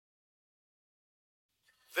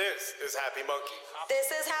This is Happy Monkey. This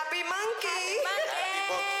is Happy Monkey.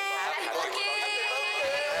 Happy Monkey.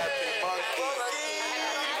 Happy Monkey.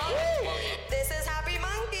 This is Happy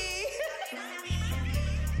Monkey.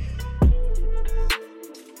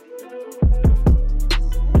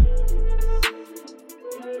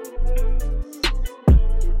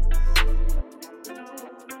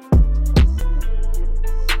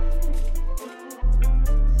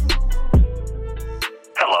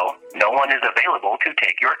 Hello, no one is available to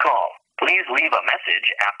take your call. Please leave a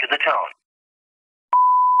message after the tone.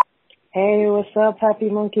 Hey, what's up, Happy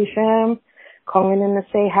Monkey fam? Calling in to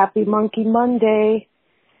say Happy Monkey Monday.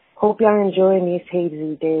 Hope y'all enjoying these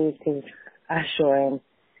hazy days, because I sure am.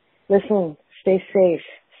 Listen, stay safe,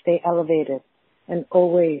 stay elevated, and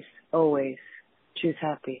always, always choose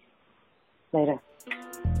happy. Later.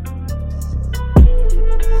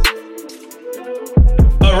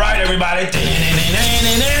 All right, everybody.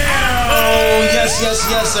 Oh,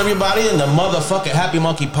 yes, everybody. And the motherfucking Happy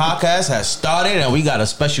Monkey podcast has started, and we got a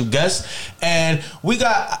special guest. And we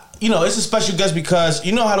got, it's a special guest because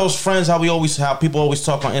you know how those friends, how people always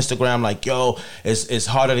talk on Instagram, like, yo, it's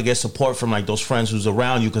harder to get support from like those friends who's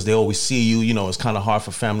around you because they always see you. It's kind of hard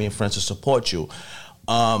for family and friends to support you.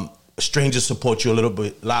 Strangers support you a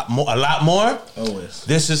lot more. Always.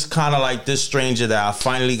 This is kind of like this stranger that I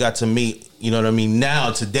finally got to meet. You know what I mean? Now,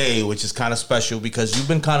 today, which is kind of special because you've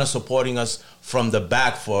been kind of supporting us from the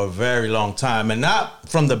back for a very long time. And not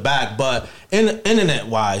from the back, but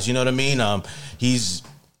internet-wise, you know what I mean? He's,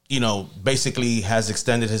 basically has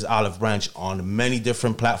extended his olive branch on many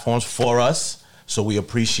different platforms for us. So we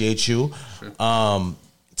appreciate you. Sure.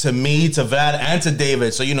 To me, to Vlad, and to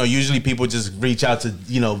David. So, usually people just reach out to,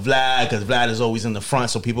 Vlad, because Vlad is always in the front.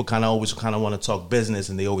 So people always want to talk business,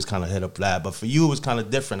 and they always kind of hit up Vlad. But for you, it was kind of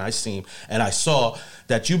different. I saw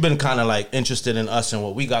that you've been kind of like interested in us and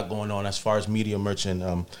what we got going on as far as media merch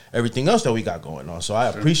and everything else that we got going on. So I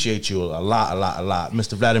appreciate you a lot.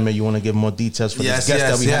 Mr. Vladimir, you want to give more details for this guest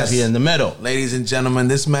that we have here in the middle? Ladies and gentlemen,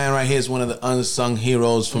 this man right here is one of the unsung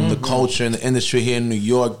heroes from the culture and the industry here in New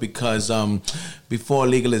York because before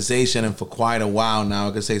legalization and for quite a while now,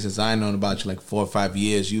 I could say since I known about you like 4 or 5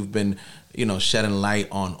 years, you've been, shedding light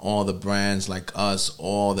on all the brands like us,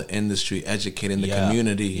 all the industry, educating the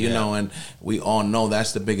community, you know, and we all know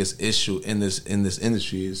that's the biggest issue in this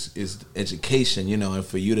industry is education, and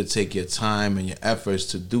for you to take your time and your efforts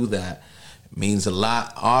to do that means a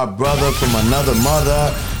lot. Our brother from another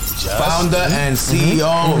mother, founder and CEO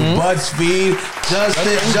of Budsfeed,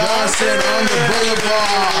 Justin Johnson on the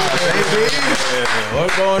boulevard, baby.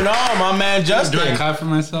 What's going on, my man Justin? Do I clap for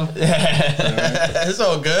myself? It's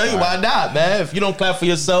all good. Why not, man? If you don't clap for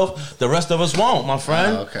yourself, the rest of us won't, my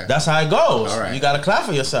friend. Okay. That's how it goes. All right. You got to clap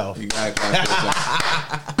for yourself. You gotta clap for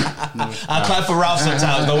yourself. I clap for Ralph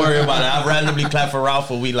sometimes. Don't worry about it. I randomly clap for Ralph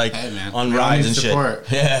when we like on rides and support.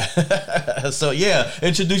 Shit. Yeah. So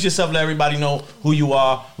introduce yourself. Let everybody know who you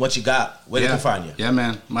are, what you got, where they can find you. Yeah,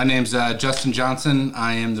 man. My name's Justin Johnson.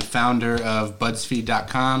 I am the founder of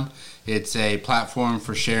Budsfeed.com. It's a platform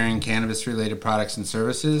for sharing cannabis-related products and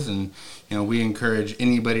services, and we encourage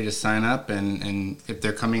anybody to sign up. And if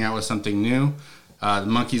they're coming out with something new, the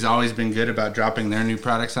Monkey's always been good about dropping their new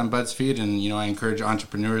products on Budsfeed, and I encourage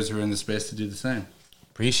entrepreneurs who are in the space to do the same.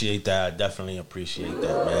 Appreciate that. Definitely appreciate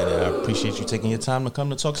that, man. And I appreciate you taking your time to come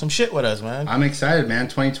to talk some shit with us, man. I'm excied, man.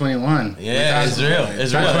 2021. Yeah, it's real.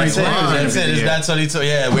 It's real. That's it. It's 2022.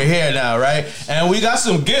 Yeah, we're here now, right? And we got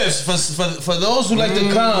some gifts for those who like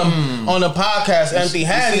to come on the podcast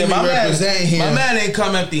empty-handed. My man ain't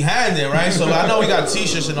come empty-handed, right? So I know we got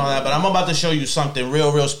t-shirts and all that, but I'm about to show you something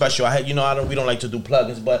real special. We don't like to do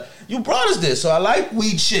plugins, but you brought us this, so I like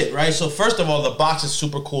weed shit, right? So first of all, the box is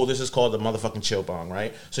super cool. This is called the motherfucking Chill Bong,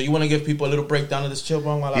 right? So you want to give people a little breakdown of this Chill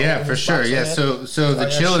Bong? Yeah, for sure. Yeah, so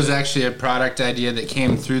the Chill is actually a product idea that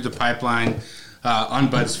came through the pipeline on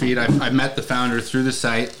Budsfeed. I met the founder through the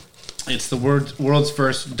site. It's the world's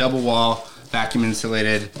first double wall vacuum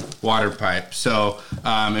insulated water pipe. So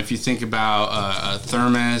if you think about a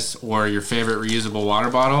thermos or your favorite reusable water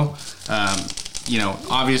bottle,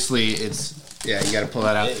 obviously it's you got to pull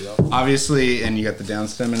that out. Obviously, and you got the down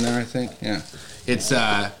stem in there, I think. Yeah, it's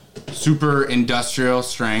super industrial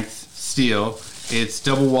strength steel. It's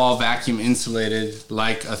double wall vacuum insulated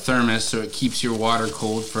like a thermos, so it keeps your water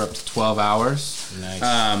cold for up to 12 hours. Nice.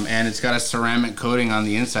 And it's got a ceramic coating on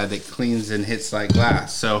the inside that cleans and hits like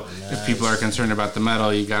glass. So if people are concerned about the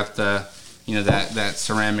metal, you got the that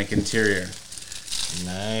ceramic interior.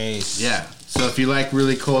 Nice. Yeah. So if you like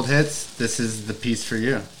really cold hits, this is the piece for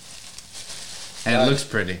you. And it looks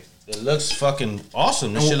pretty. It looks fucking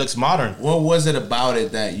awesome. This shit looks modern. What was it about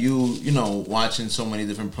it that you know, watching so many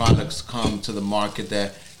different products come to the market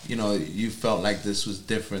that, you know, you felt like this was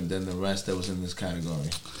different than the rest that was in this category?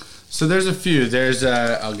 So there's a few. There's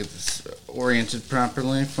I'll get this oriented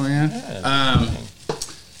properly for you. Yeah,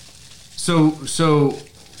 So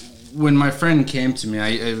when my friend came to me,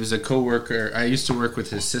 it was a coworker. I used to work with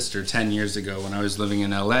his sister 10 years ago when I was living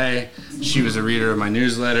in LA. She was a reader of my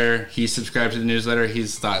newsletter. He subscribed to the newsletter.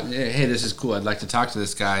 He's thought, hey, this is cool. I'd like to talk to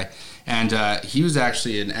this guy. And he was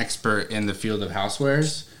actually an expert in the field of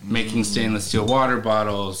housewares, making stainless steel water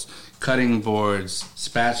bottles, cutting boards,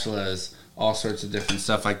 spatulas, all sorts of different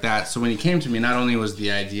stuff like that. So when he came to me, not only was the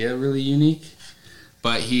idea really unique,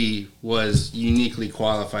 but he was uniquely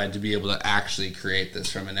qualified to be able to actually create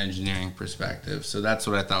this from an engineering perspective. So that's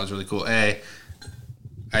what I thought was really cool. I'd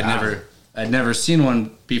never seen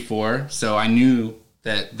one before, so I knew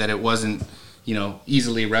that it wasn't, you know,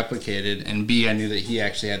 easily replicated. And B, I knew that he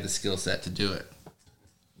actually had the skill set to do it.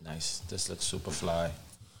 Nice. This looks super fly.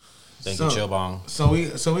 Thank you, Chill Bong. So we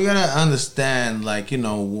gotta understand, like, you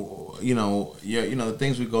know, the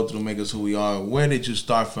things we go through make us who we are. Where did you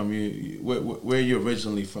start from? Where are you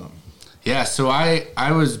originally from? Yeah, so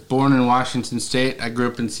I was born in Washington State. I grew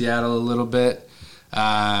up in Seattle a little bit.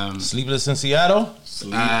 Sleepless in Seattle?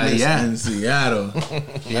 In Seattle.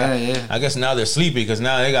 Yeah. I guess now they're sleepy because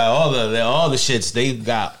now they got all the shits. They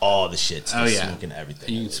got all the shits. Oh, yeah. Smoking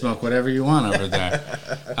everything. You can smoke whatever you want over there.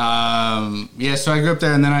 So I grew up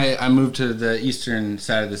there, and then I moved to the eastern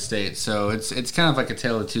side of the state. So it's kind of like a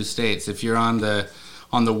tale of two states. If you're on the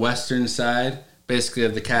western side, basically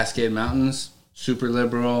of the Cascade Mountains, super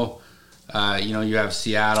liberal. You have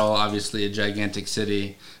Seattle, obviously a gigantic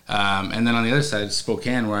city. And then on the other side,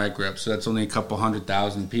 Spokane, where I grew up. So that's only a couple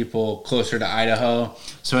 100,000 people, closer to Idaho.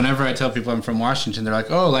 So whenever I tell people I'm from Washington, they're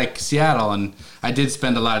like, oh, like Seattle. And I did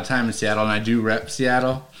spend a lot of time in Seattle, and I do rep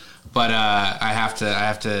Seattle. But I have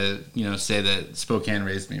to say that Spokane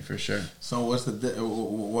raised me for sure. So what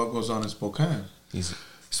goes on in Spokane?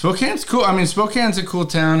 Spokane's cool. I mean, Spokane's a cool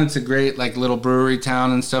town. It's a great, like, little brewery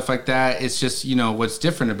town and stuff like that. It's just, what's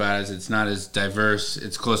different about it is it's not as diverse.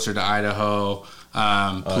 It's closer to Idaho.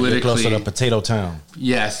 Politically, you're closer to Potato Town.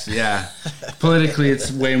 Yes, yeah. Politically,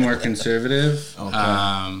 it's way more conservative.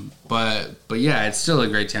 Okay. But yeah, it's still a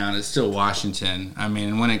great town. It's still Washington. I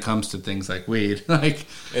mean, when it comes to things like weed, like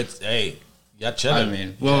yeah, chilling. I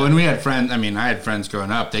mean, when we had friends, I had friends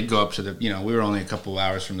growing up. They'd go up to we were only a couple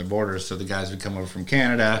hours from the border, so the guys would come over from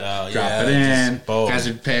Canada, drop it in. Guys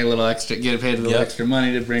would pay a little extra, get paid a little extra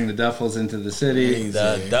money to bring the duffels into the city.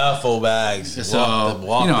 The duffel bags. So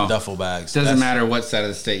walk the duffel bags. Doesn't matter what side of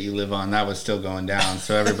the state you live on, that was still going down.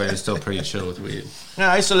 So everybody's still pretty chill with weed. All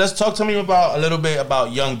right, so let's talk to me a little bit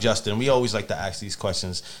about young Justin. We always like to ask these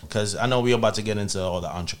questions because I know we're about to get into all the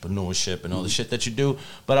entrepreneurship and all the shit that you do,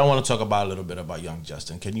 but I want to talk about a little bit about young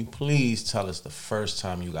Justin. Can you please tell us the first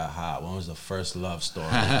time you got high? When was the first love story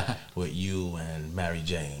with you and Mary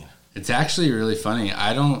Jane? It's actually really funny.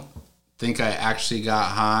 I don't think I actually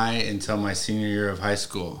got high until my senior year of high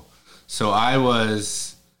school. So I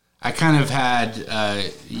kind of had,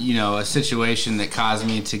 a situation that caused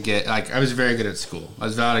me to get, I was very good at school. I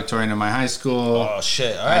was valedictorian in my high school. Oh,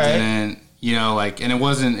 shit. All I right. didn't, and it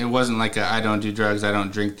wasn't like a I don't do drugs, I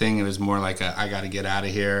don't drink thing. It was more like a I got to get out of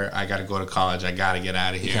here. I got to go to college. I got to get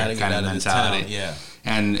out of here kind of mentality. Yeah.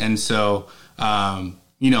 And so, I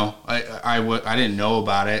didn't know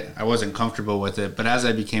about it. I wasn't comfortable with it. But as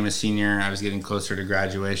I became a senior, I was getting closer to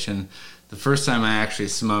graduation. The first time I actually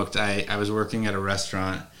smoked, I was working at a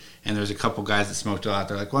restaurant. And there was a couple guys that smoked a lot.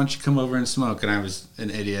 They're like, why don't you come over and smoke? And I was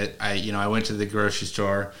an idiot. I went to the grocery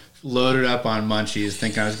store, loaded up on munchies,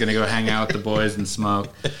 thinking I was going to go hang out with the boys and smoke.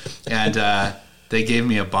 And they gave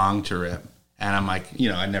me a bong to rip. And I'm like,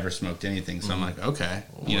 I'd never smoked anything. So I'm like, okay.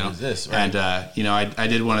 What is this? Right? And, I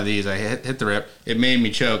did one of these. I hit the rip. It made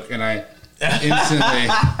me choke. And I instantly,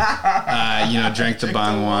 drank the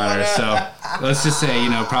bong water. So let's just say,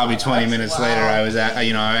 probably 20 minutes later, I was at,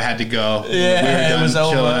 I had to go. Yeah, we were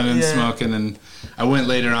done chilling and yeah. smoking. And I went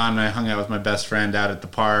later on and I hung out with my best friend out at the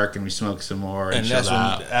park and we smoked some more and chilled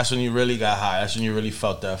out. That's when you really got high. That's when you really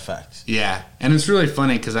felt the effects. Yeah. And it's really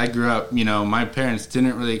funny because I grew up, my parents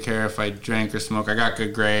didn't really care if I drank or smoked. I got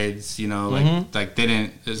good grades, like they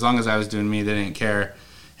didn't, as long as I was doing me, they didn't care.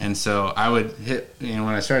 And so I would hit, when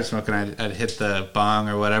I started smoking, I'd hit the bong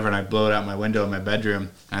or whatever, and I'd blow it out my window in my bedroom.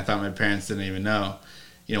 And I thought my parents didn't even know.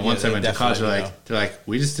 Once I went to college, they're like,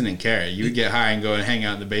 we just didn't care. You would get high and go and hang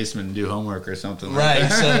out in the basement and do homework or something like that.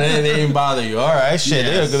 Right, so they didn't bother you. All right, shit.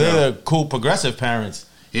 Yeah, they're cool, progressive parents.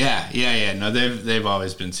 Yeah. No, they've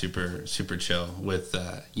always been super, super chill with,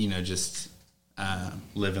 just...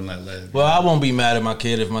 live and let live. Well, I won't be mad at my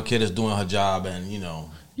kid if my kid is doing her job and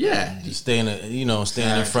Yeah, staying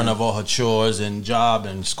in front of all her chores and job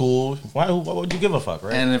and school. Why would you give a fuck,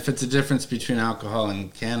 right? and if it's a difference between alcohol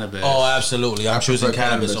and cannabis, Oh, absolutely. I'm choosing prefer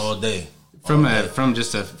cannabis cannabis. all day. from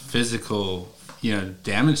just a physical,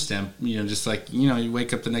 damage standpoint, just like, you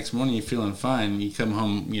wake up the next morning, you're feeling fine, you come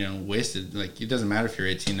home, wasted. Like, it doesn't matter if you're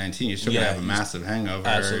 18, 19, you're still gonna have a massive hangover.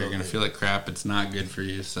 Absolutely. You're gonna feel like crap. It's not good for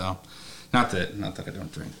you. So, not that I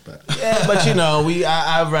don't drink, but Yeah, but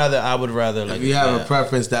I would rather like If you have a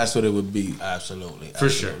preference, that's what it would be. absolutely for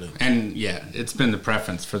sure. And yeah, it's been the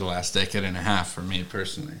preference for the last decade and a half for me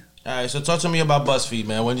personally. All right, so talk to me about Budsfeed,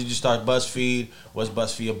 man. When did you start Budsfeed? What's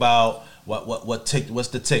Budsfeed about? What's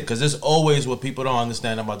the tick? Because there's always what people don't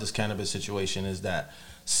understand about this cannabis situation is that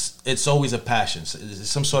it's always a passion.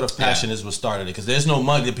 Some sort of passion is what started it. Because there's no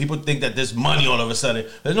money. People think that there's money all of a sudden.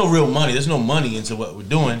 There's no real money. There's no money into what we're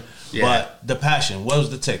doing. Yeah. But the passion, what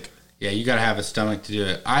was the tick? Yeah, you got to have a stomach to do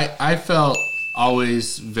it. I felt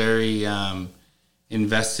always very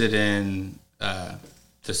invested in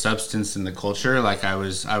the substance and the culture. Like I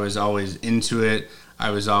was always into it. I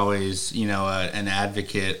was always, an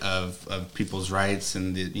advocate of people's rights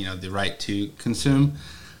and the right to consume.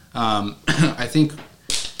 I think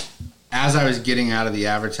as I was getting out of the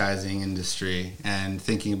advertising industry and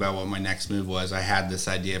thinking about what my next move was, I had this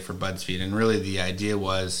idea for Budsfeed, and really the idea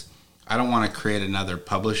was I don't want to create another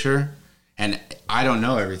publisher. And I don't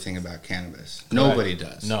know everything about cannabis. Right. Nobody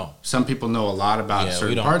does. No. Some people know a lot about Yeah, we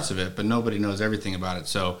certain don't. parts of it, but nobody knows everything about it.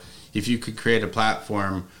 So if you could create a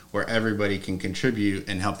platform where everybody can contribute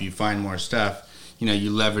and help you find more stuff, you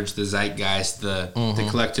leverage the zeitgeist, the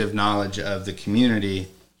collective knowledge of the community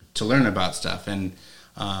to learn about stuff. And,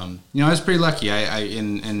 I was pretty lucky.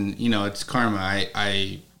 It's karma.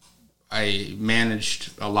 I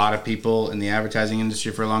managed a lot of people in the advertising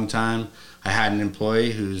industry for a long time. I had an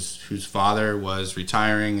employee whose father was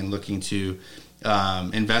retiring and looking to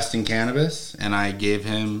invest in cannabis, and I gave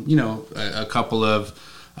him, a couple of,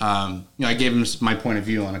 I gave him my point of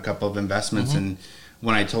view on a couple of investments. And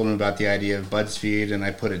when I told him about the idea of Budsfeed and I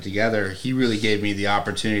put it together, he really gave me the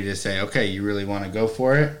opportunity to say, okay, you really want to go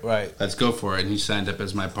for it? Right. Let's go for it. And he signed up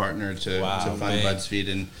as my partner to fund big.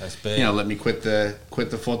 Budsfeed and, That's big. let me quit the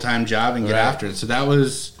full-time job and get Right. after it. So that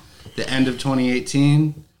was the end of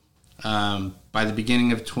 2018. By the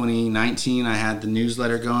beginning of 2019, I had the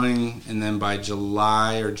newsletter going, and then by June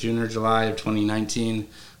or July of 2019,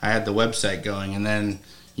 I had the website going, and then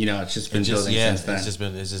it's just been building since then.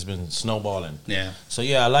 It's just been snowballing. Yeah, So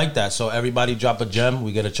I like that. So everybody drop a gem,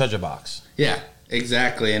 we get a treasure box. yeah,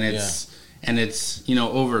 exactly, and it's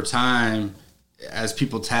over time, as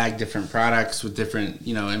people tag different products with different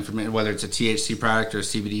information, whether it's a THC product or a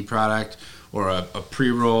CBD product or a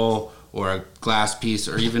pre-roll or a glass piece,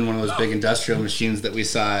 or even one of those big industrial machines that we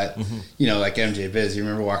saw at, like MJ Biz. You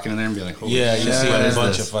remember walking in there and being like, holy Yeah, shit, you see what a is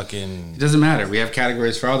bunch this? of fucking... It doesn't matter. We have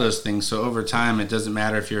categories for all those things. So over time, it doesn't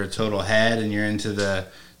matter if you're a total head and you're into the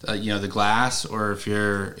glass, or if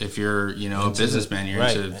you're a businessman, you're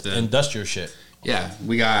right, into the industrial shit. Yeah,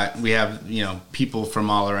 we have people from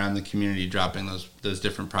all around the community dropping those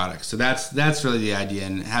different products. So that's really the idea,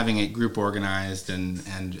 and having it group organized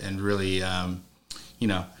and really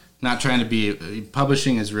not trying to be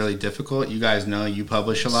publishing is really difficult. You guys know you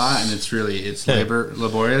publish a lot, and it's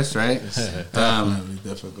laborious, right? Definitely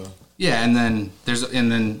difficult. Yeah, and then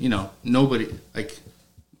nobody, like,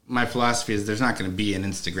 my philosophy is there's not going to be an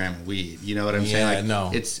Instagram weed. You know what I'm saying? Like,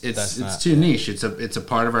 no, it's too niche. It's a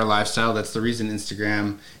part of our lifestyle. That's the reason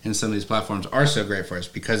Instagram and some of these platforms are so great for us,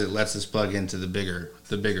 because it lets us plug into the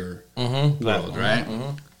bigger world, right?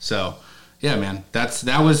 So, yeah, man,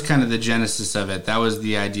 that was kind of the genesis of it. That was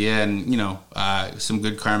the idea, and some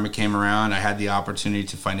good karma came around. I had the opportunity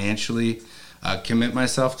to financially commit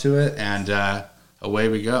myself to it, and away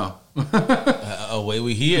we go. Away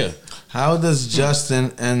we here. How does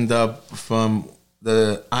Justin end up from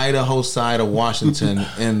the Idaho side of Washington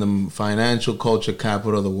in the financial culture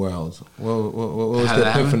capital of the world? What was How the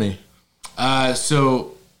that epiphany?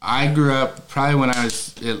 So I grew up probably when I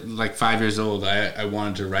was like 5 years old. I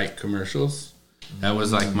wanted to write commercials. That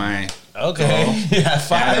was like my Okay. Yeah,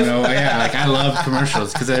 5. I don't know. Yeah, like I loved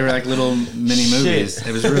commercials because they were like little mini movies. Shit.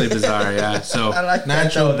 It was really bizarre. Yeah. So like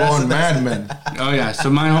Natural born madman. oh yeah. So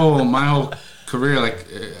my whole career, like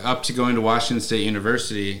up to going to Washington State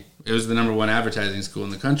University, it was the #1 advertising school in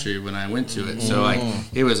the country when I went to it. So like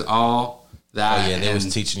it was all that. Oh, yeah, they was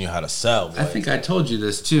and teaching you how to sell. Boy. I think I told you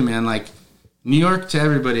this too, man. Like New York to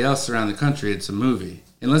everybody else around the country, it's a movie.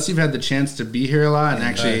 Unless you've had the chance to be here a lot and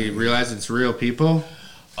actually realize it's real people.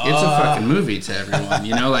 It's a fucking movie to everyone,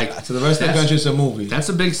 you know. Like, So the rest of the country is a movie. that's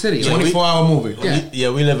a big city. 24-hour movie. Yeah.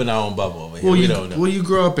 We live in our own bubble over here. Well, we don't know. you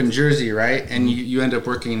grow up in Jersey, right? And you end up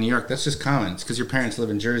working in New York. That's just common. It's because your parents live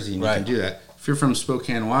in Jersey and you Right. can do that. If you're from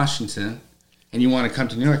Spokane, Washington, and you want to come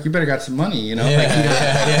to New York, you better got some money, you know. Yeah, Like,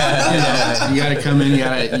 yeah. you got to come in. You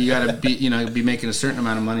got to be making a certain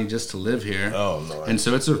amount of money just to live here. Oh, Lord. And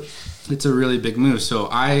so it's a really big move. So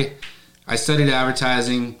I studied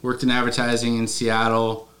advertising, worked in advertising in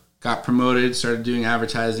Seattle, got promoted, started doing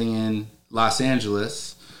advertising in Los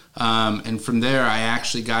Angeles. And from there, I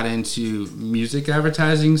actually got into music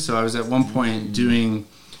advertising. So I was at one point doing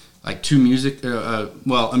like a music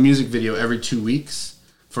video every 2 weeks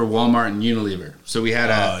for Walmart and Unilever. So we had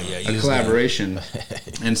a collaboration.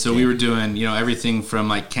 And so we were doing, everything from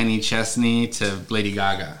like Kenny Chesney to Lady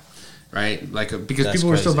Gaga. Right? Because That's people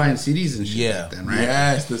were still crazy. buying CDs and shit back then, right?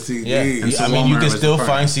 Yes, the CD. Yeah, And so I mean, Walmart you can was still a part.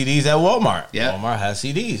 find CDs at Walmart. Yeah. Walmart has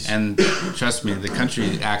CDs. And trust me, the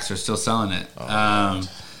country acts are still selling it. So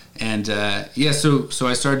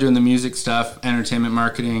I started doing the music stuff, entertainment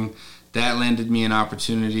marketing. That landed me an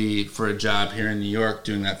opportunity for a job here in New York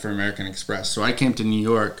doing that for American Express. So I came to New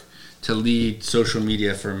York to lead social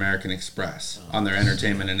media for American Express on their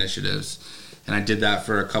entertainment initiatives. And I did that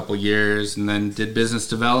for a couple years, and then did business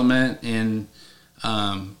development in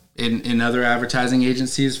other advertising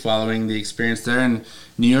agencies following the experience there. And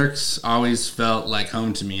New York's always felt like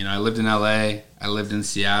home to me. I lived in LA, I lived in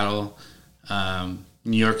Seattle.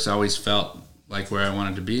 New York's always felt like where I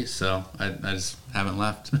wanted to be, so I just haven't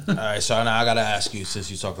left. All right, so now I gotta ask you,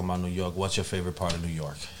 since you're talking about New York, what's your favorite part of New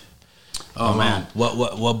York? Oh man,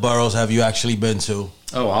 what boroughs have you actually been to?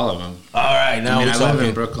 Oh, all of them. All right, now I we're live talking.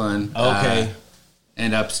 in Brooklyn. Okay.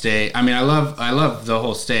 And upstate. I mean, I love the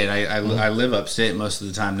whole state. I live upstate most of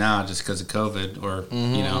the time now, just because of COVID, or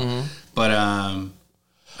But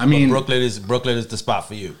I mean, Brooklyn is the spot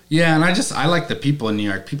for you. Yeah, and I like the people in New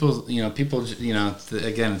York. People,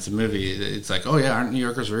 again, it's a movie. It's like, oh yeah, aren't New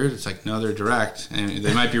Yorkers rude? It's like, no, they're direct, and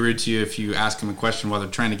they might be rude to you if you ask them a question while they're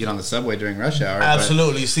trying to get on the subway during rush hour.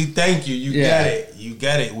 Absolutely. See, thank you. You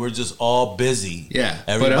get it. We're just all busy. Yeah,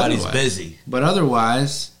 everybody's busy. But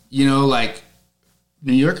otherwise, like,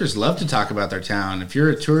 New Yorkers love to talk about their town. If you're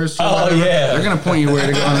a tourist, they're going to point you where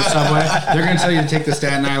to go on the subway. They're going to tell you to take the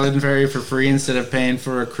Staten Island ferry for free instead of paying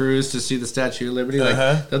for a cruise to see the Statue of Liberty.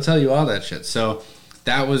 They'll tell you all that shit. So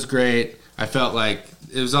that was great. I felt like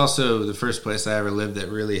it was also the first place I ever lived that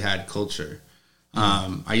really had culture.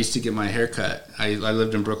 I used to get my hair cut. I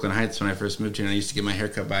lived in Brooklyn Heights when I first moved here, and I used to get my hair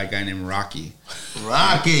cut by a guy named Rocky.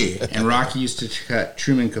 And Rocky used to cut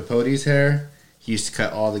Truman Capote's hair. He used to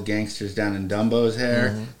cut all the gangsters down in Dumbo's hair.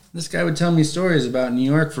 Mm-hmm. This guy would tell me stories about New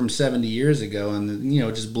York from 70 years ago, and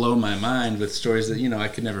just blow my mind with stories that I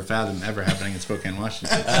could never fathom ever happening in Spokane,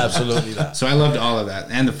 Washington. Absolutely not. So I loved all of that,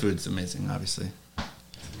 and the food's amazing, obviously.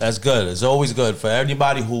 That's good. It's always good for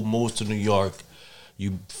anybody who moves to New York.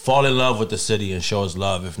 You fall in love with the city and show us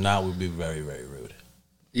love. If not, we'd be very, very rude.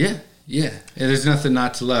 Yeah. Yeah, there's nothing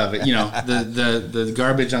not to love. The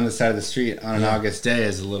garbage on the side of the street on an August day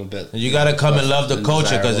is a little bit. You got to come and love the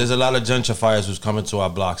culture, because desirable. there's a lot of gentrifiers who's coming to our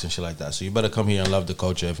blocks and shit like that. So you better come here and love the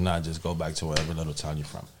culture. If not, just go back to whatever little town you're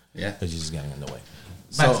from. Yeah, because you're just getting in the way.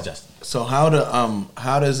 Back to Justin. So how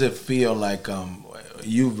does it feel like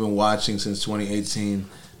you've been watching since 2018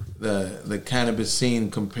 the cannabis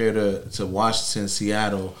scene compared to Washington,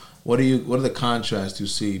 Seattle? What are the contrasts you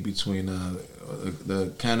see between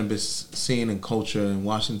the cannabis scene and culture in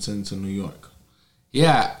Washington to New York?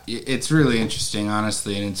 Yeah, it's really interesting,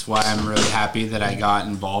 honestly, and it's why I'm really happy that I got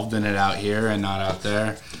involved in it out here and not out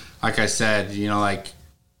there. Like I said,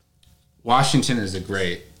 Washington is a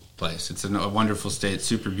great place. It's a wonderful state,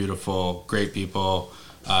 super beautiful, great people,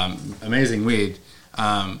 amazing weed.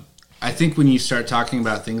 I think when you start talking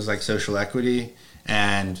about things like social equity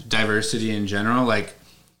and diversity in general, like,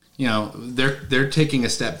 they're taking a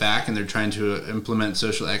step back and they're trying to implement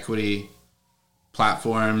social equity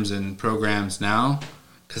platforms and programs now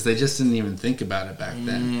because they just didn't even think about it back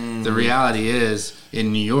then. The reality is,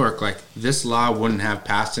 in New York, like, this law wouldn't have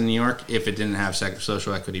passed in New York if it didn't have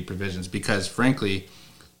social equity provisions, because frankly,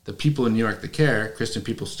 the people in New York that care, Kristen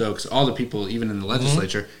Peoples-Stokes, all the people even in the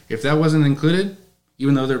legislature, if that wasn't included,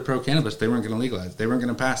 even though they're pro-cannabis, they weren't going to legalize. They weren't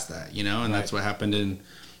going to pass that, and that's what happened in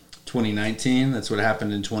 2019. That's what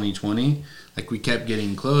happened in 2020. Like, we kept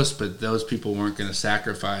getting close, but those people weren't going to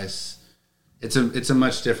sacrifice. It's a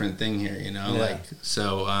much different thing here,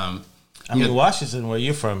 I mean, Washington, where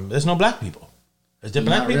you're from, there's no black people. Is there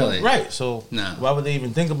black people? Really. Right. So no. Why would they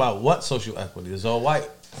even think about what social equity? It's all white.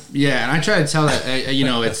 Yeah, and I try to tell that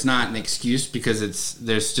it's not an excuse because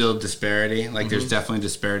there's still disparity. Like there's definitely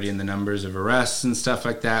disparity in the numbers of arrests and stuff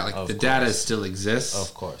like that. Like the data still exists.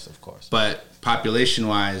 Of course. But population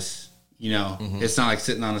wise, it's not like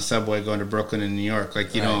sitting on a subway going to Brooklyn and New York.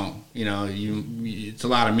 Like it's a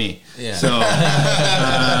lot of me. Yeah. So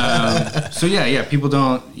people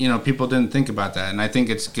didn't think about that, and I think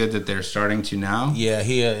it's good that they're starting to now. Yeah,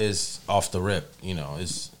 here is off the rip.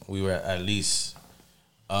 We were at least.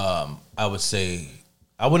 I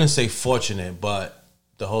wouldn't say fortunate, but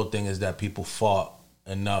the whole thing is that people fought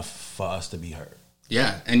enough for us to be heard.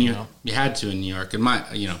 Yeah, and you had to in New York. And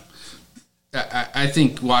I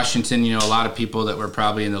think Washington, a lot of people that were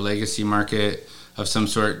probably in the legacy market of some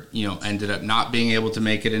sort, ended up not being able to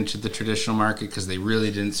make it into the traditional market because they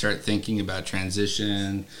really didn't start thinking about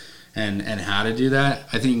transition and how to do that.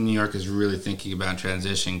 I think New York is really thinking about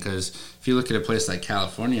transition because if you look at a place like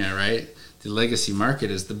California, right? The legacy market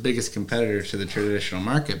is the biggest competitor to the traditional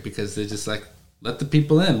market because they're just like, let the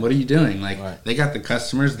people in. What are you doing? Like, They got the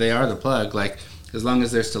customers. They are the plug. Like, as long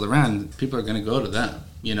as they're still around, people are going to go to them,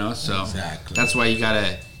 So That's why you got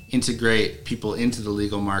to integrate people into the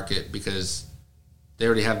legal market because they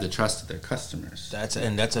already have the trust of their customers. That's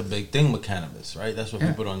a big thing with cannabis, right? That's what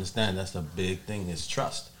people don't understand. That's the big thing is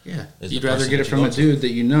trust. Yeah, you'd rather get it from a dude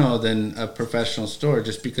that than a professional store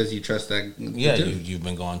just because you trust that. Yeah, you've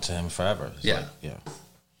been going to him forever. It's yeah.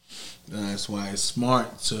 That's why it's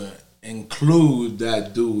smart to include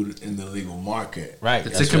that dude in the legal market. Right,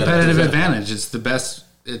 it's a competitive advantage. It's the best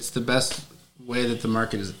way that the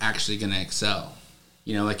market is actually going to excel.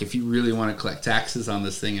 Like if you really want to collect taxes on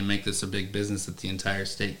this thing and make this a big business that the entire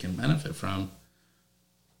state can benefit from.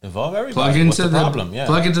 Involve everybody. Plug into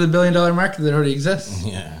the $1 billion market that already exists.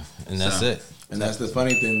 Yeah, and that's it. And that's the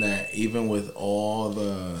funny thing that even with all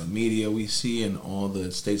the media we see and all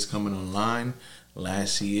the states coming online,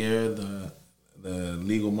 last year the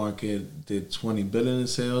legal market did 20 billion in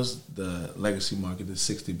sales. The legacy market did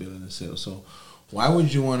 60 billion in sales. So why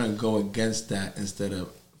would you want to go against that instead of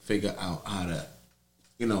figure out how to,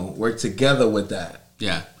 work together with that?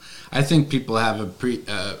 Yeah. I think people have a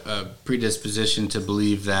predisposition to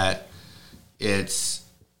believe that those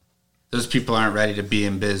people aren't ready to be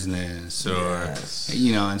in business or,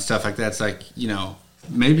 and stuff like that. It's like,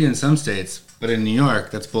 maybe in some states, but in New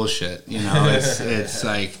York, that's bullshit. It's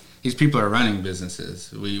like these people are running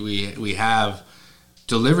businesses. We have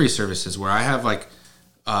delivery services where I have like,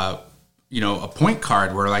 a point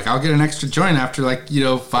card where like I'll get an extra joint after like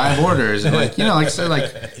 5 orders and like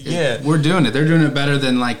we're doing it. They're doing it better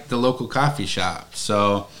than like the local coffee shop.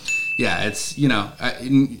 So yeah, it's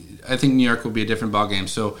I think New York will be a different ballgame.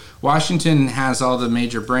 So Washington has all the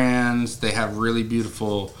major brands. They have really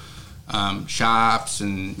beautiful shops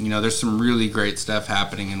and there's some really great stuff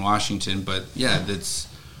happening in Washington. But yeah, that's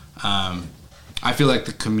I feel like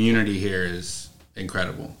the community here is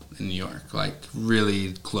incredible in New York, like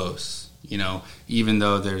really close. Even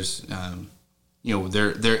though there's,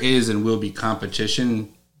 there is and will be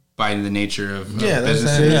competition by the nature of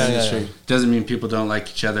businesses. Doesn't mean people don't like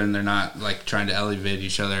each other and they're not like trying to elevate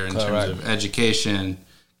each other in terms of education,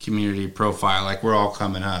 community profile. Like we're all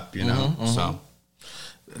coming up, So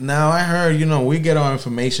now I heard, we get our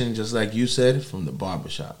information just like you said from the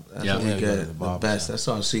barbershop. That's what we get the best. I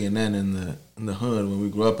saw CNN in the hood when we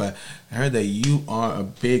grew up. I heard that you are a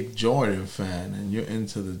big Jordan fan and you're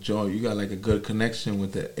into the Jordan. You got like a good connection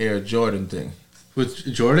with the Air Jordan thing. With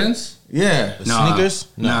Jordans? Yeah. Sneakers?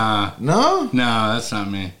 No, that's not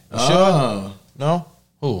me. Sure? No?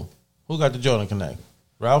 Who got the Jordan Connect?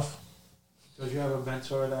 Ralph? Because you have a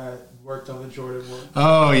mentor that worked on the Jordan one.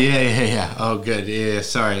 Oh, yeah. Oh, good. Yeah,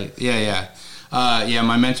 sorry. Yeah.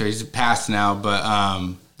 My mentor, he's passed now,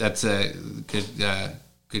 but that's a good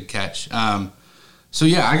catch. So,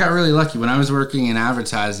 yeah, I got really lucky. When I was working in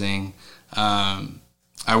advertising, I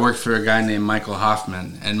worked for a guy named Michael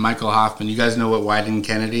Hoffman. And Michael Hoffman, you guys know what Wyden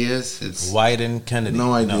Kennedy is? It's Wyden Kennedy.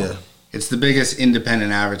 No idea. No. It's the biggest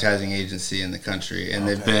independent advertising agency in the country. And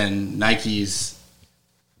they've been Nike's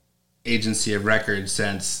agency of record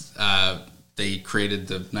since they created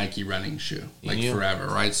the Nike running shoe, forever,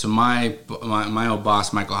 right? So my old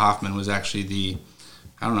boss, Michael Hoffman, was actually the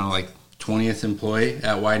 20th employee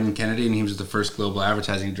at Wyden Kennedy, and he was the first global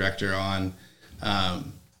advertising director on the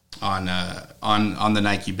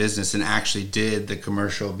Nike business, and actually did the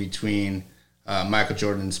commercial between Michael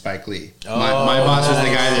Jordan and Spike Lee. My boss was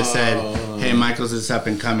the guy that said, "Hey, Michael's this up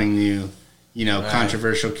and coming new,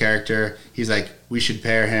 controversial character. He's like, we should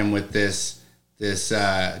pair him with this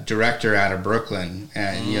director out of Brooklyn,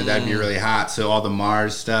 and that'd be really hot." So all the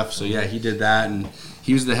Mars stuff. So yeah, he did that, and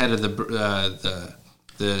he was the head of the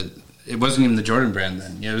it wasn't even the Jordan brand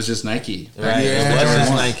then. It was just Nike. Right. Yeah. It was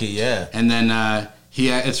just Nike. Yeah. And then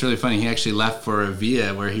it's really funny. He actually left for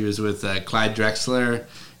Avia, where he was with Clyde Drexler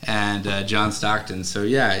and John Stockton. So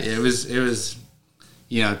yeah, it was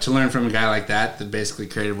to learn from a guy like that basically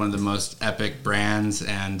created one of the most epic brands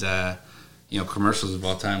and commercials of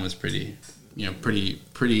all time was pretty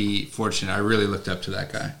fortunate. I really looked up to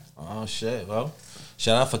that guy. Oh shit! Well,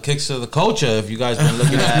 shout out for Kicks for the Culture. If you guys been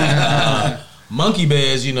looking at Monkey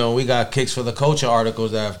Bears, we got Kicks for the Culture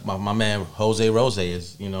articles that my man Jose Rose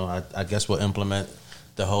is. I guess we'll implement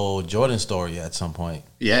the whole Jordan story at some point.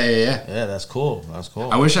 Yeah. Yeah, that's cool.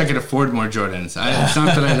 I wish I could afford more Jordans. It's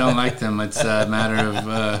not that I don't like them. It's a matter of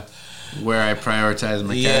where I prioritize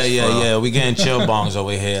my cash flow. Yeah. We getting Chill Bongs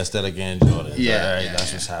over here instead of getting Jordans. Yeah,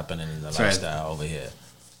 that's what's happening in the lifestyle over here.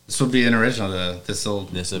 This will be an original. This will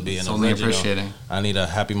be an original. Appreciating. I need a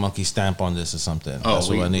Happy Monkey stamp on this or something. Oh, that's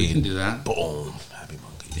what I need. We can do that. Boom, Happy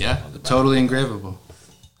Monkey. Yeah, totally engravable.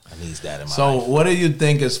 I need that in my life. So, what do you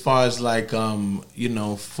think as far as like to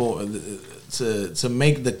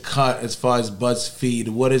make the cut as far as Budsfeed?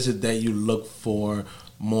 What is it that you look for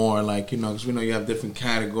more? Like because we know you have different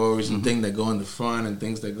categories and things that go in the front and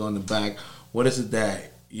things that go in the back. What is it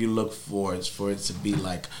that you look for it to be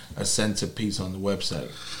like a centerpiece on the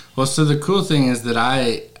website? Well, so the cool thing is that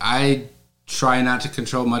I try not to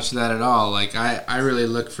control much of that at all. Like I really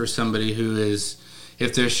look for somebody who is,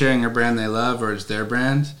 if they're sharing a brand they love or it's their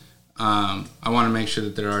brand, I want to make sure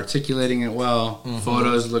that they're articulating it well,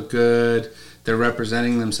 photos look good, they're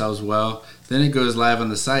representing themselves well. Then it goes live on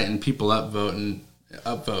the site and people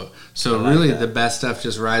upvote. So really the best stuff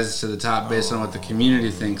just rises to the top based on what the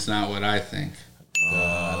community thinks, not what I think.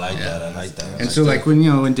 I like that. And so like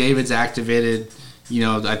when David's activated,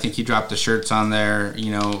 I think he dropped the shirts on there,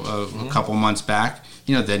 a couple months back.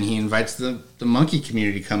 Then he invites the monkey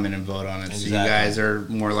community to come in and vote on it. Exactly. So you guys are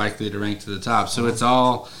more likely to rank to the top. So it's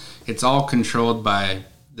all controlled by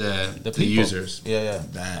the users. Yeah.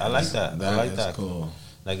 I like that. I like that. Cool.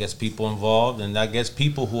 That gets people involved, and that gets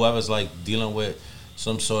people, whoever's like dealing with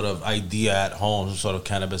some sort of idea at home, some sort of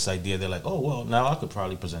cannabis idea. They're like, oh well, now I could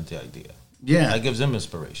probably present the idea. Yeah, that gives them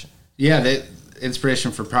inspiration. Yeah,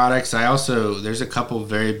 inspiration for products. There's a couple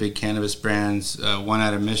very big cannabis brands, one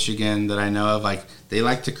out of Michigan that I know of. Like they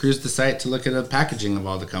like to cruise the site to look at the packaging of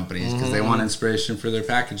all the companies because they want inspiration for their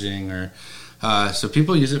packaging. Or so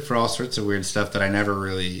people use it for all sorts of weird stuff that I never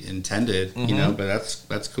really intended. But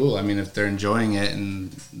that's cool. I mean, if they're enjoying it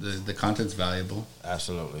and the content's valuable,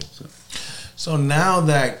 absolutely. So now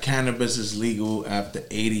that cannabis is legal after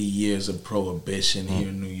 80 years of prohibition here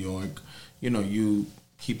in New York, you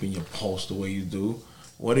keeping your pulse the way you do.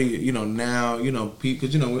 What do now,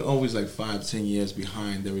 because, we're always like 5-10 years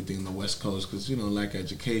behind everything in the West Coast because, lack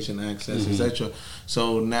education, access, etc.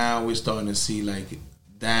 So now we're starting to see like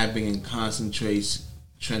dabbing and concentrates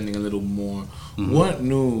trending a little more. What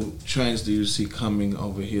new trends do you see coming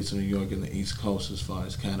over here to New York and the East Coast as far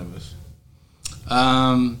as cannabis?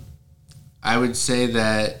 I would say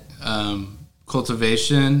that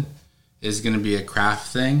cultivation is going to be a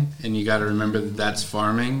craft thing, and you got to remember that that's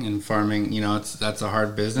farming, and farming, that's a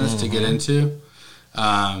hard business to get into.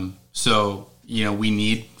 So we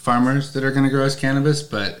need farmers that are going to grow us cannabis,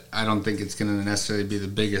 but I don't think it's going to necessarily be the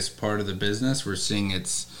biggest part of the business. We're seeing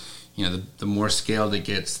it's, the more scaled it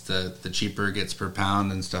gets, the cheaper it gets per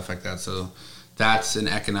pound and stuff like that. So that's an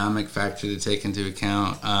economic factor to take into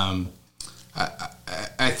account.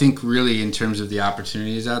 I think really in terms of the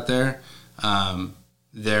opportunities out there,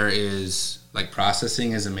 there is like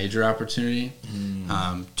processing is a major opportunity.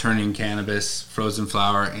 Turning cannabis, frozen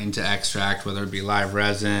flower into extract, whether it be live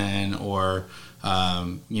resin or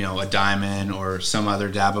a diamond or some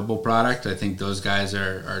other dabbable product. I think those guys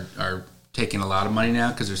are taking a lot of money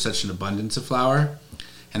now because there's such an abundance of flower,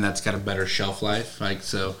 and that's got a better shelf life. Like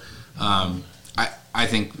so. I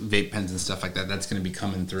think vape pens and stuff like that. That's going to be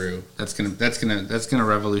coming through. That's going to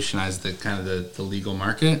revolutionize the kind of the legal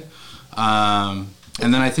market. And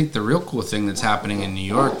then I think the real cool thing that's happening in New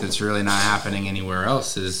York that's really not happening anywhere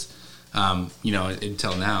else is,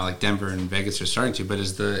 until now, like Denver and Vegas are starting to, but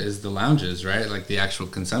is the lounges, right? Like the actual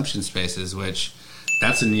consumption spaces, which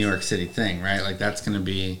that's a New York City thing, right? Like that's going to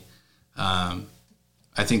be, I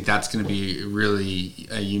think that's going to be really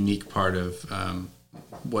a unique part of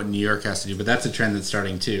what New York has to do, but that's a trend that's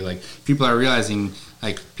starting too. Like people are realizing,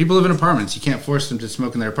 like people live in apartments. You can't force them to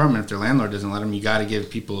smoke in their apartment if their landlord doesn't let them. You got to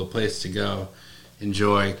give people a place to go,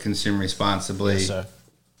 enjoy, consume responsibly. Yes, sir.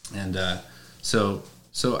 And so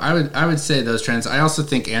I would say those trends. I also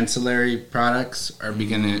think ancillary products are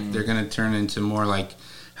they're going to turn into more like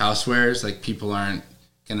housewares. Like people aren't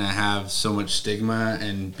gonna have so much stigma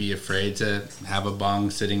and be afraid to have a bong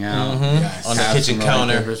sitting out on the kitchen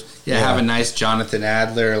counter. Have a nice Jonathan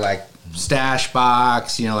Adler like stash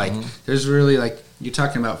box. You know, like there's really like you're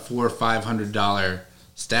talking about $400 or $500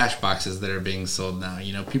 stash boxes that are being sold now.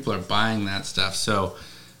 You know, people are buying that stuff. So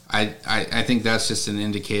I think that's just an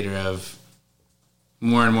indicator of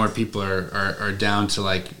more and more people are down to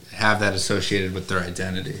like have that associated with their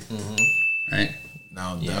identity. Right?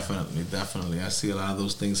 No, definitely. I see a lot of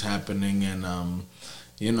those things happening, and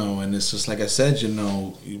you know, and it's just like I said, you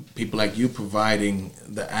know, people like you providing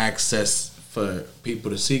the access for people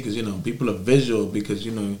to see, because you know, people are visual, because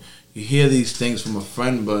you know, you hear these things from a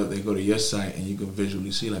friend, but they go to your site and you can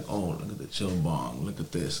visually see like, oh, look at the Chill Bong, look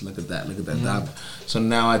at this, look at that, look at that. So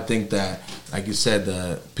now I think that, like you said,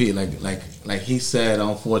 like he said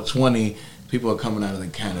on 420. People are coming out of the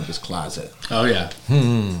cannabis closet. Oh, yeah.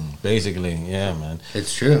 Basically, yeah, man.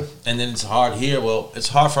 It's true. And then it's hard here. Well, it's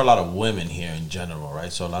hard for a lot of women here in general,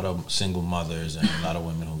 right? So a lot of single mothers and a lot of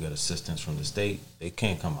women who get assistance from the state, they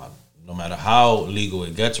can't come out. No matter how legal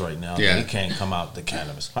it gets right now, they can't come out the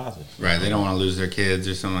cannabis closet. Right. They don't want to lose their kids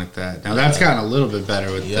or something like that. Now, that's gotten a little bit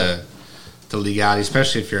better with the legality,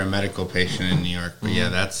 especially if you're a medical patient in New York. But, yeah,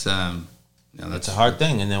 that's a hard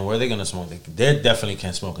thing. And then where are they going to smoke? They definitely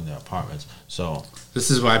can't smoke in their apartments. So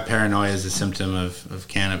this is why paranoia is a symptom of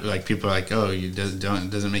cannabis. Like people are like, oh, it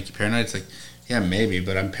doesn't make you paranoid. It's like, yeah, maybe,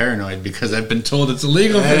 but I'm paranoid because I've been told it's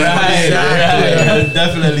illegal. Right.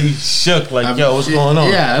 Definitely shook. Like, yo, what's going on?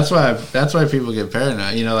 Yeah, that's why people get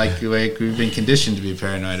paranoid. You know, like we've been conditioned to be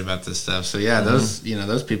paranoid about this stuff. So yeah,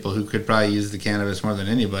 those people who could probably use the cannabis more than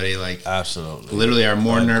anybody, like absolutely, literally are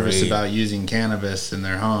more nervous about using cannabis in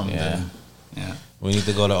their home. Yeah, we need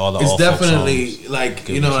to go to all the. It's definitely like,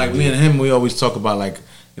 you know, like me and him, we always talk about, like,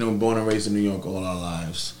 you know, born and raised in New York all our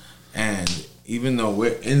lives, and even though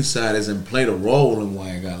we're insiders and played a role in why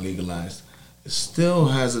it got legalized, it still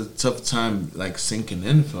has a tough time like sinking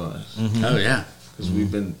in for us. Oh yeah, because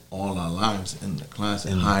we've been all our lives in the class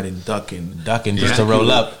and hiding, ducking just to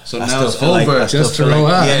roll up. So now it's over, like, just to roll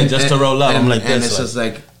up. Yeah, just to roll up. I'm like, and it's just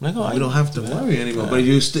like we don't have to worry anymore. But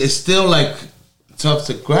it's still like tough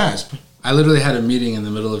to grasp. I literally had a meeting in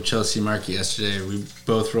the middle of Chelsea Market yesterday. We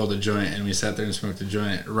both rolled a joint, and we sat there and smoked a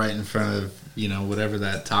joint right in front of, you know, whatever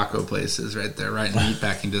that taco place is right there, right in the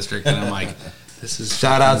meatpacking district. And I'm like, this is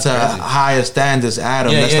shout out to crazy. Higher Standards,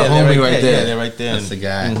 Adam. That's the homie right there. Yeah, they're right there. That's the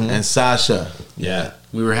guy. And Sasha. Yeah.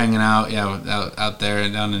 We were hanging out, out there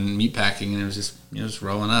down in meatpacking, and it was just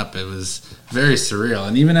rolling up. It was very surreal.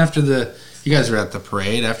 And even after you guys were at the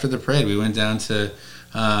parade. After the parade, we went down to,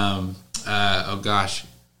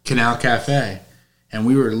 Canal Cafe, and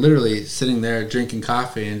we were literally sitting there drinking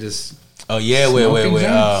coffee and just with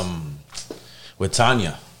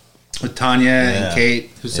Tanya and Kate,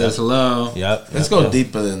 who says hello. Let's go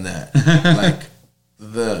deeper than that. Like,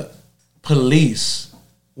 the police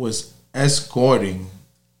was escorting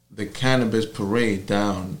the cannabis parade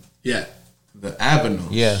down the avenue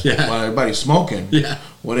while everybody's smoking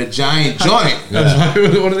with a giant joint.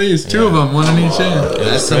 One of these, two of them, one in each hand.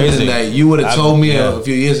 That's something that you would have told me a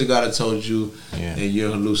few years ago. I'd have told you that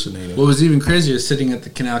you're hallucinating. What was even crazier is sitting at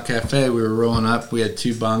the Canal Cafe, we were rolling up, we had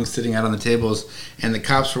 2 bongs sitting out on the tables, and the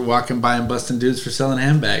cops were walking by and busting dudes for selling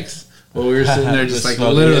handbags. Well, we were sitting there just like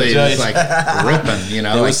literally just like ripping, you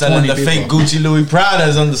know. They were like selling the fake Gucci Louis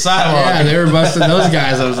Pradas on the sidewalk. Yeah, they were busting those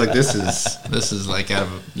guys. I was like, this is like out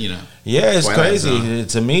of, you know. Yeah, it's crazy.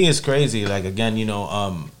 To me, it's crazy. Like, again, you know,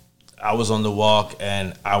 I was on the walk,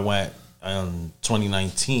 and I went in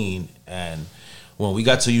 2019, and when we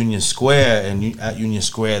got to Union Square, and at Union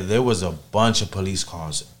Square, there was a bunch of police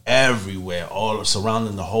cars everywhere, all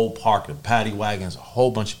surrounding the whole park, the paddy wagons, a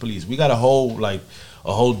whole bunch of police. We got a whole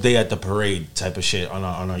day at the parade type of shit on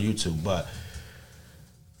our YouTube. But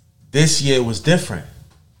this year was different.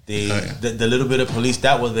 The little bit of police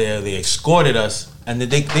that were there, they escorted us, and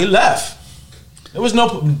they left. There was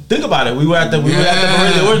no, think about it. We were at the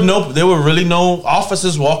parade. There were really no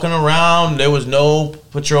officers walking around. There was no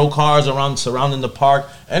patrol cars surrounding the park.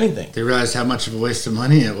 Anything. They realized how much of a waste of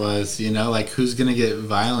money it was. You know, like, who's gonna get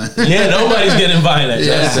violent? Yeah, nobody's getting violent.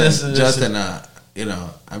 Justin, you know,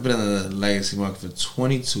 I've been in the legacy market for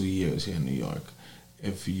 22 years here in New York.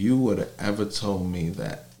 If you would have ever told me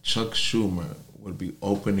that Chuck Schumer would be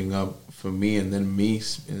opening up for me, and then me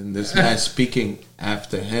and this man speaking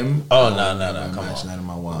after him. Oh, no, imagine that in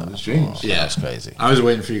my wildest dreams. Yeah, that's crazy. I was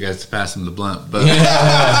waiting for you guys to pass him the blunt, but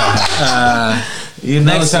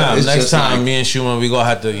next time, me and Schumer, we gonna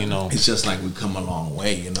have to, you know. It's just like we come a long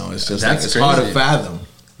way, you know. It's just like it's hard to fathom.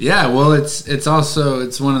 Yeah, well, it's also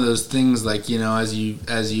one of those things, like, you know, as you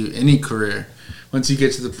any career, once you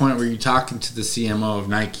get to the point where you're talking to the CMO of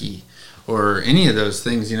Nike or any of those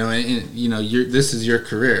things, this is your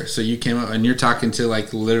career. So you came up and you're talking to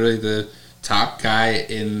like literally the top guy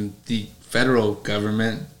in the federal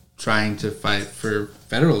government trying to fight for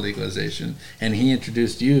federal legalization, and he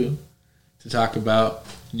introduced you to talk about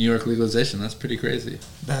New York legalization. That's pretty crazy.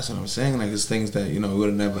 That's what I'm saying. Like, it's things that, we would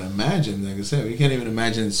have never imagined. Like I said, we can't even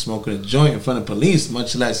imagine smoking a joint in front of police,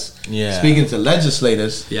 much less speaking to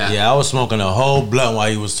legislators. Yeah, I was smoking a whole blunt while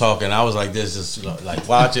he was talking. I was like this, just like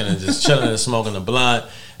watching and just chilling and smoking a blunt.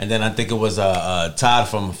 And then I think it was Todd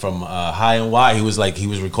from High and Wide. He was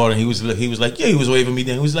recording. He was like, yeah, he was waving me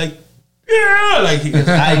down. He was like, yeah, like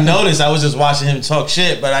I noticed. I was just watching him talk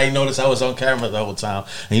shit, but I noticed I was on camera the whole time,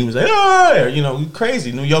 and he was like, "Oh,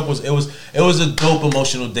 crazy." New York was a dope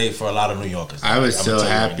emotional day for a lot of New Yorkers. I was so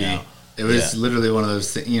happy. Right, it was literally one of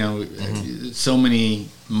those things. So many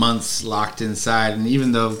months locked inside, and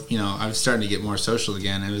even though I was starting to get more social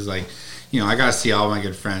again, it was like, I got to see all my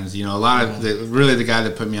good friends. A lot of the guy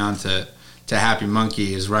that put me on to Happy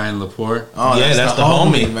Monkey is Ryan Laporte. Oh, yeah, that's the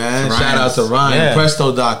homie, man. Shout out to Ryan,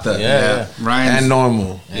 Presto Doctor. Yeah. Ryan's, and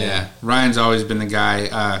Normal. Yeah. Ryan's always been the guy.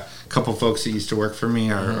 A couple folks that used to work for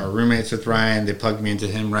me are roommates with Ryan. They plugged me into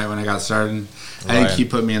him right when I got started. I think he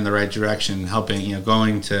put me in the right direction, helping,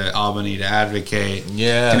 going to Albany to advocate,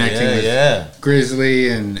 connecting with Grizzly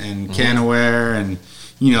and Canaware, and,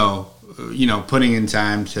 putting in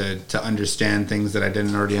time to understand things that I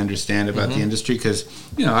didn't already understand about the industry. Because,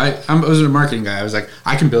 I was a marketing guy. I was like,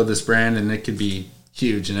 I can build this brand and it could be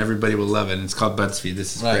huge and everybody will love it. And it's called Budsfeed.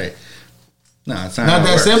 This is great. No, it's not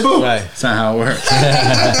that simple. Right. It's not how it works.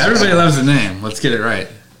 Everybody loves the name. Let's get it right.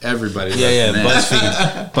 Everybody loves the name.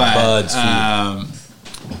 Budsfeed. Budsfeed.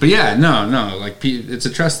 But yeah, no, like it's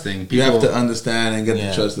a trust thing. People, you have to understand and get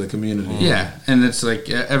the trust of the community. Yeah, and it's like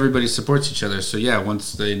everybody supports each other. So yeah,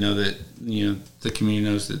 once they know that the community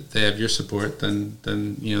knows that they have your support, then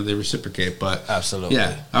they reciprocate. But absolutely,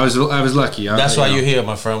 yeah, I was lucky. That's why you're here,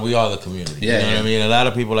 my friend. We are the community. Yeah, you know what I mean. A lot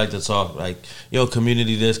of people like to talk like,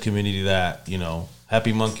 community this, community that.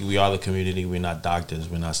 Happy Monkey. We are the community. We're not doctors.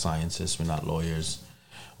 We're not scientists. We're not lawyers.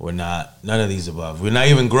 We're not none of these above. We're not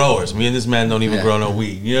even growers. Me and this man don't even grow no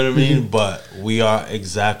weed. You know what I mean? But we are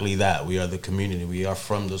exactly that. We are the community. We are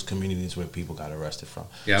from those communities where people got arrested from.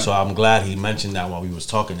 Yeah. So I'm glad he mentioned that while we was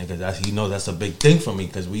talking, because he knows that's a big thing for me,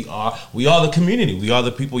 because we are the community. We are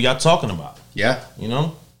the people y'all talking about. Yeah.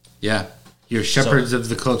 Yeah. You're shepherds of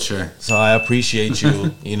the culture. So I appreciate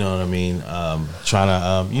you. You know what I mean?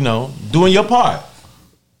 Trying to doing your part.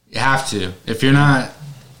 You have to.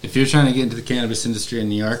 If you're trying to get into the cannabis industry in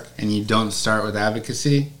New York and you don't start with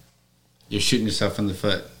advocacy, you're shooting yourself in the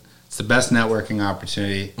foot. It's the best networking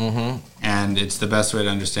opportunity, and it's the best way to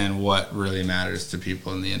understand what really matters to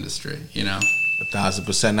people in the industry,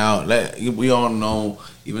 1,000%. Now, we all know,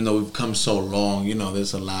 even though we've come so long,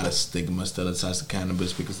 there's a lot of stigma still attached to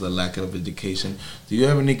cannabis because of the lack of education. Do you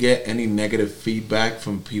ever get any negative feedback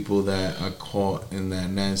from people that are caught in that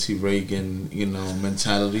Nancy Reagan,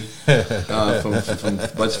 mentality from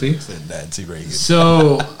Budsfeed? Nancy Reagan.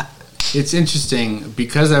 So it's interesting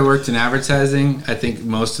because I worked in advertising. I think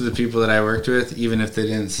most of the people that I worked with, even if they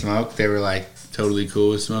didn't smoke, they were like totally cool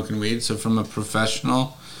with smoking weed. So from a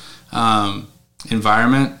professional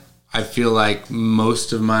environment, I feel like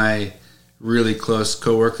most of my really close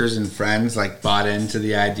coworkers and friends like bought into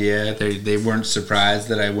the idea. They weren't surprised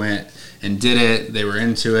that I went and did it. They were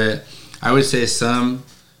into it. I would say some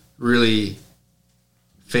really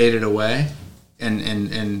faded away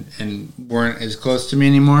and weren't as close to me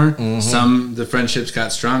anymore. Some, the friendships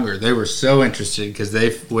got stronger. They were so interested because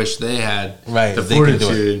they wished they had the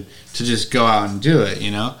fortitude to just go out and do it,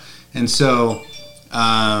 And so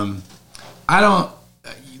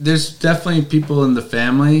there's definitely people in the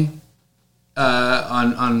family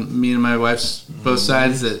on me and my wife's both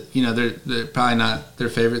sides that they're probably not their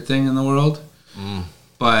favorite thing in the world,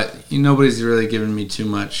 but nobody's really given me too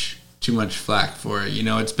much flack for it.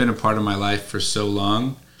 It's been a part of my life for so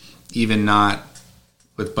long, even not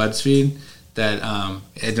with Budsfeed, that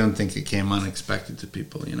I don't think it came unexpected to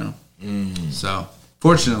people. So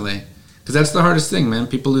fortunately. Because that's the hardest thing, man.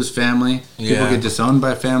 People lose family. People get disowned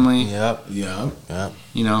by family. Yep.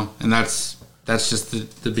 And that's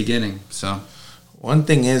just the beginning. So, one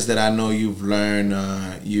thing is that I know you've learned,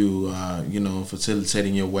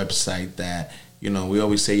 facilitating your website, that we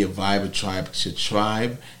always say your vibe, a tribe, it's your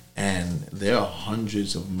tribe, and there are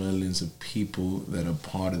hundreds of millions of people that are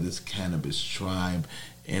part of this cannabis tribe.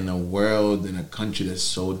 In a world, in a country that's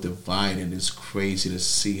so divided, it's crazy to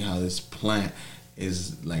see how this plant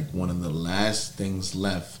is like one of the last things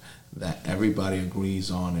left that everybody agrees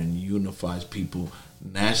on and unifies people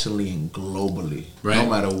nationally and globally, right. No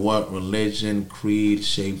matter what religion, creed,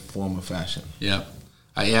 shape, form, or fashion. Yeah,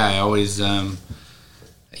 I always, honestly,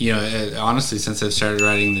 since I've started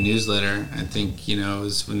writing the newsletter, I think, it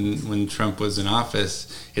was when Trump was in office,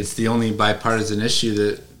 it's the only bipartisan issue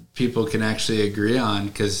that people can actually agree on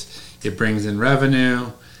because it brings in revenue,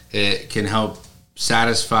 it can help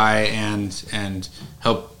satisfy and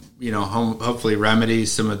help, hopefully remedy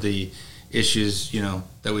some of the issues,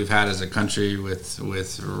 that we've had as a country with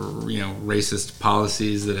racist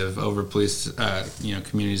policies that have over-policed,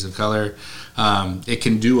 communities of color. It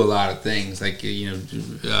can do a lot of things, like,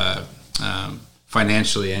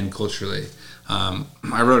 financially and culturally.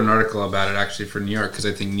 I wrote an article about it actually for New York because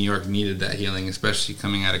I think New York needed that healing, especially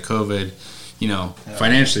coming out of COVID.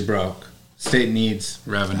 Financially broke. State needs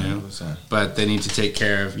revenue, 100%. but they need to take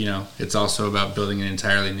care of, it's also about building an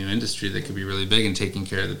entirely new industry that could be really big and taking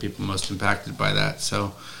care of the people most impacted by that.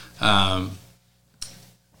 So, I'm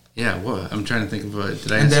trying to think of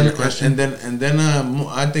did I answer your question? And then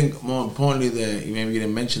I think more importantly that maybe you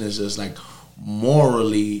didn't mention is just like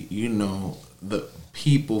morally, the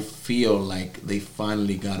people feel like they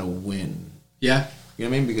finally got a win. Yeah. You know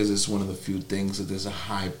what I mean? Because it's one of the few things that there's a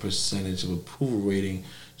high percentage of approval rating.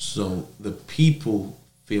 So the people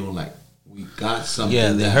feel like we got something.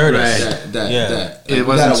 Yeah, they heard us. That it we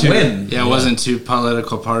wasn't got a win. Yeah, it wasn't two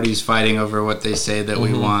political parties fighting over what they say that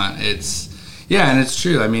we want. And it's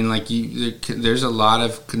true. I mean, like there's a lot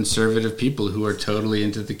of conservative people who are totally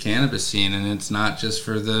into the cannabis scene, and it's not just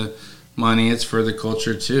for the money; it's for the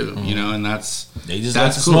culture too. And they just that's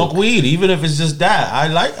like to cool. smoke weed, even if it's just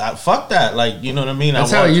that. Fuck that. Like, you know what I mean?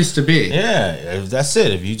 That's how it used to be. Yeah, that's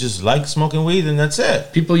it. If you just like smoking weed, then that's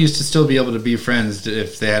it. People used to still be able to be friends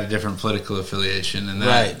if they had a different political affiliation, and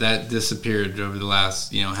that disappeared over the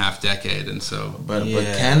last half decade. And so, but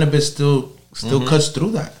cannabis still cuts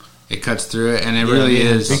through that. It cuts through it, and it really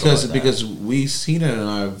is because we see that in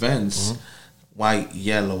our events. White,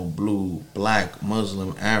 yellow, blue, black,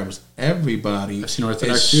 Muslim, Arabs, everybody. I've seen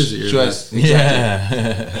Orthodox Jews at your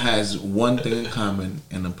event. Has one thing in common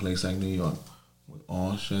in a place like New York. We're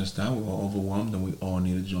all stressed out, we're all overwhelmed, and we all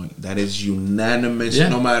need a joint. That is unanimous,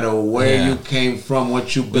 no matter where you came from,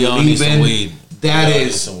 what you believe in. Weed. That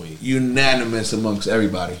is unanimous amongst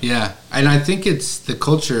everybody. Yeah, and I think it's the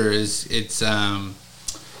culture it's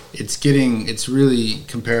really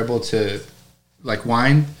comparable to like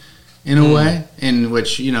wine. In a way, in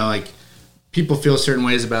which people feel certain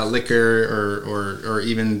ways about liquor or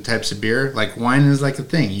even types of beer. Like wine is like a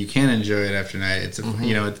thing; you can enjoy it after night. It's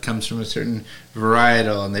it comes from a certain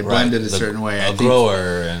varietal, and they blend it a certain way.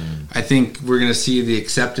 Grower, and I think we're gonna see the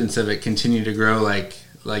acceptance of it continue to grow. Like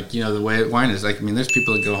the way wine is. Like, I mean, there's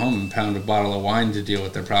people that go home and pound a bottle of wine to deal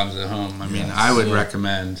with their problems at home. I mean, I would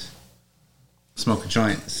recommend smoke a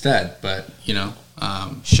joint instead, but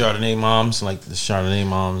Chardonnay moms, like the Chardonnay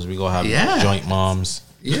moms, we gonna have joint moms.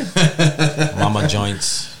 Yeah. Mama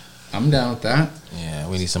joints. I'm down with that. Yeah,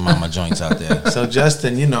 we need some mama joints out there. So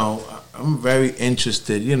Justin, I'm very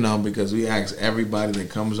interested, because we ask everybody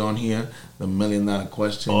that comes on here the $1 million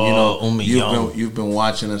question. You've been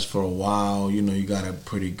watching us for a while. You got a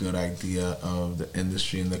pretty good idea of the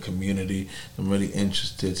industry and the community. I'm really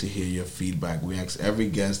interested to hear your feedback. We ask every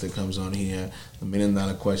guest that comes on here. The $1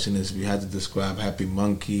 million question is, if you had to describe Happy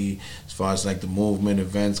Munkey as far as like the movement,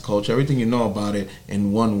 events, culture, everything you know about it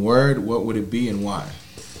in one word, what would it be and why?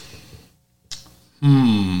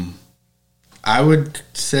 I would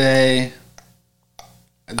say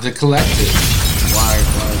the collective. Why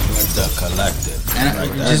the collective?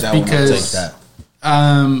 And just because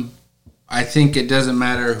I think it doesn't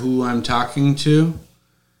matter who I'm talking to.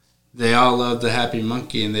 They all love the Happy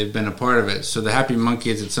Munkey, and they've been a part of it. So the Happy Munkey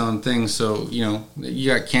is its own thing. So, you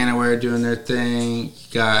got Canaware doing their thing.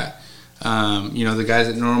 You got, the guys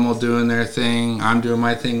at Normal doing their thing. I'm doing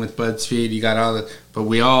my thing with Budsfeed. You got all the, but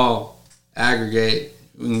we all aggregate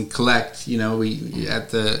and collect. We at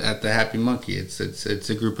the Happy Munkey. It's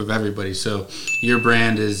a group of everybody. So your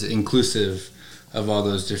brand is inclusive of all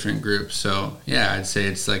those different groups. So yeah, I'd say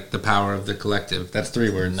it's like the power of the collective. That's 3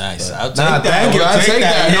 words. Nice. But I'll take that. Thank you. I'll take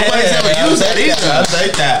that. Nobody's ever used that either. I'll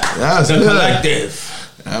take that. That was the good.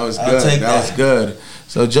 collective. That was good. That was good.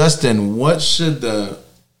 So Justin, what should the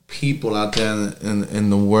people out there in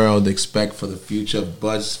the world expect for the future of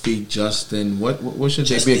Budsfeed? Justin, what should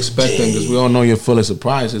they be expecting? Because we all know you're full of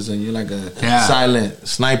surprises and you're like a silent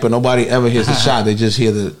sniper. Nobody ever hears a shot; they just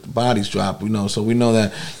hear the bodies drop. So we know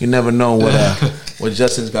that you never know what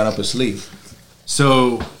Justin's got up his sleeve.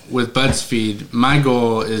 So with Budsfeed, my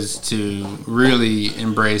goal is to really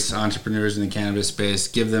embrace entrepreneurs in the cannabis space,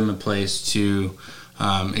 give them a place to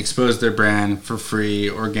expose their brand for free,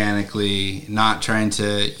 organically, not trying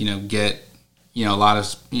to, get, a lot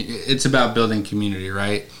of, it's about building community,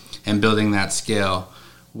 right? And building that scale.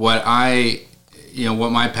 What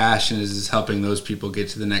my passion is helping those people get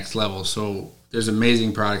to the next level. So there's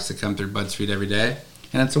amazing products that come through Budsfeed every day,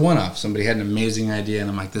 and it's a one-off. Somebody had an amazing idea, and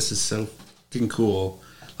I'm like, this is so fucking cool.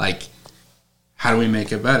 Like, how do we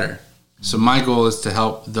make it better? So my goal is to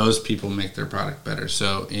help those people make their product better.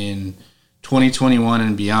 So in 2021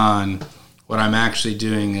 and beyond, what I'm actually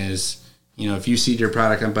doing is, if you see your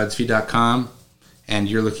product on Budsfeed.com and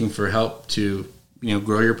you're looking for help to,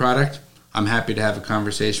 grow your product, I'm happy to have a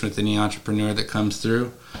conversation with any entrepreneur that comes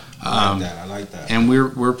through. I like that. And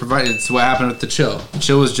we're provided. It's what happened with the Chill.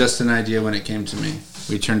 Chill was just an idea when it came to me.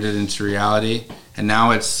 We turned it into reality, and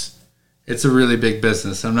now it's a really big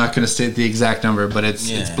business. I'm not going to state the exact number, but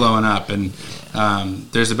it's blowing up. And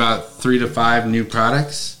there's about 3 to 5 new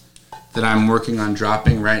products that I'm working on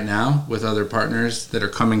dropping right now with other partners that are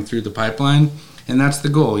coming through the pipeline. And that's the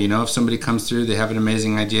goal. If somebody comes through, they have an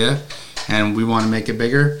amazing idea, and we want to make it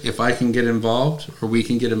bigger. If I can get involved, or we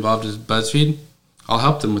can get involved as BuzzFeed, I'll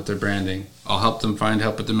help them with their branding. I'll help them find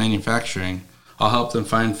help with the manufacturing. I'll help them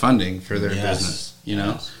find funding for their business.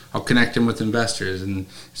 I'll connect them with investors. And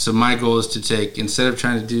so my goal is to take, instead of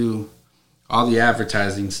trying to do all the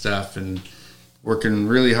advertising stuff and working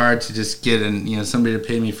really hard to just get somebody to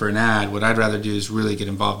pay me for an ad, what I'd rather do is really get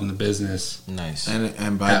involved in the business. Nice.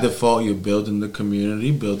 And by default, you're building the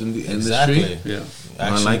community, building the industry. Exactly. Yeah.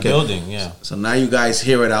 Actually like building, it. yeah. So now you guys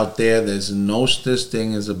hear it out there. There's no such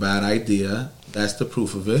thing as a bad idea. That's the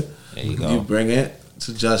proof of it. There you go. You bring it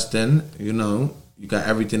to Justin, you got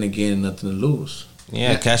everything to gain and nothing to lose.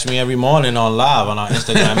 Yeah, catch me every morning on our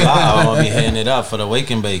Instagram live. I'm gonna be hitting it up for the wake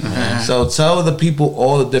and bake, man. So tell the people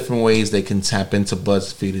all the different ways they can tap into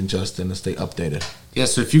Budsfeed and Justin to stay updated. Yeah,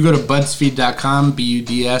 so if you go to budsfeed.com,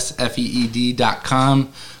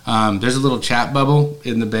 budsfeed.com, there's a little chat bubble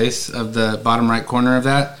in the base of the bottom right corner of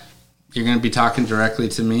that. You're going to be talking directly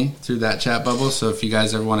to me through that chat bubble. So if you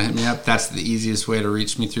guys ever want to hit me up, that's the easiest way to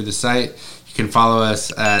reach me through the site. You can follow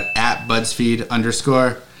us at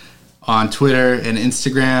 @Budsfeed_ on Twitter and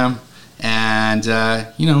Instagram. And,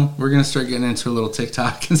 we're going to start getting into a little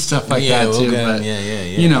TikTok and stuff like that too. But,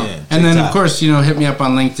 and then, of course, hit me up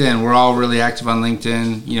on LinkedIn. We're all really active on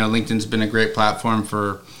LinkedIn. LinkedIn's been a great platform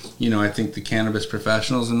for, I think the cannabis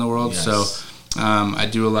professionals in the world. Yes. So I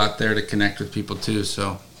do a lot there to connect with people too.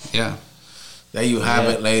 So, yeah. There you have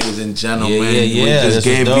it, ladies and gentlemen. Yeah. We just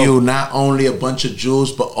gave you not only a bunch of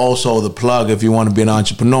jewels, but also the plug if you want to be an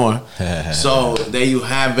entrepreneur. So there you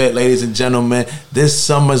have it, ladies and gentlemen. This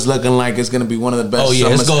summer's looking like it's going to be one of the best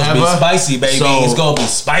summers it's going to be spicy, baby. So it's going to be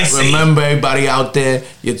spicy. Remember, everybody out there,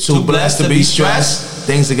 you're too blessed to be stressed.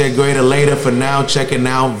 Things to get greater later. For now, check it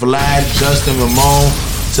out. Vlad, Justin, Ramon.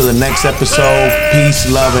 Till the next episode, peace,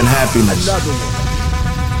 love, and happiness.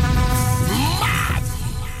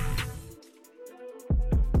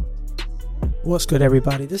 What's good,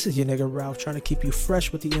 everybody? This is your nigga Ralph, trying to keep you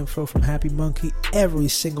fresh with the info from Happy Munkey every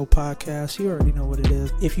single podcast. You already know what it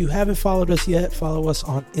is. If you haven't followed us yet, follow us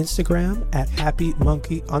on Instagram at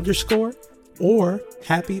 @HappyMunkey_ or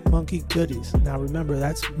Happy Munkey Goodies. Now remember,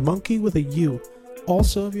 that's monkey with a U.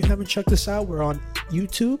 Also, if you haven't checked us out, we're on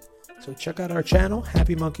YouTube. So check out our channel,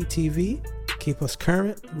 Happy Munkey TV. Keep us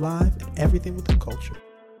current, live, and everything with the culture.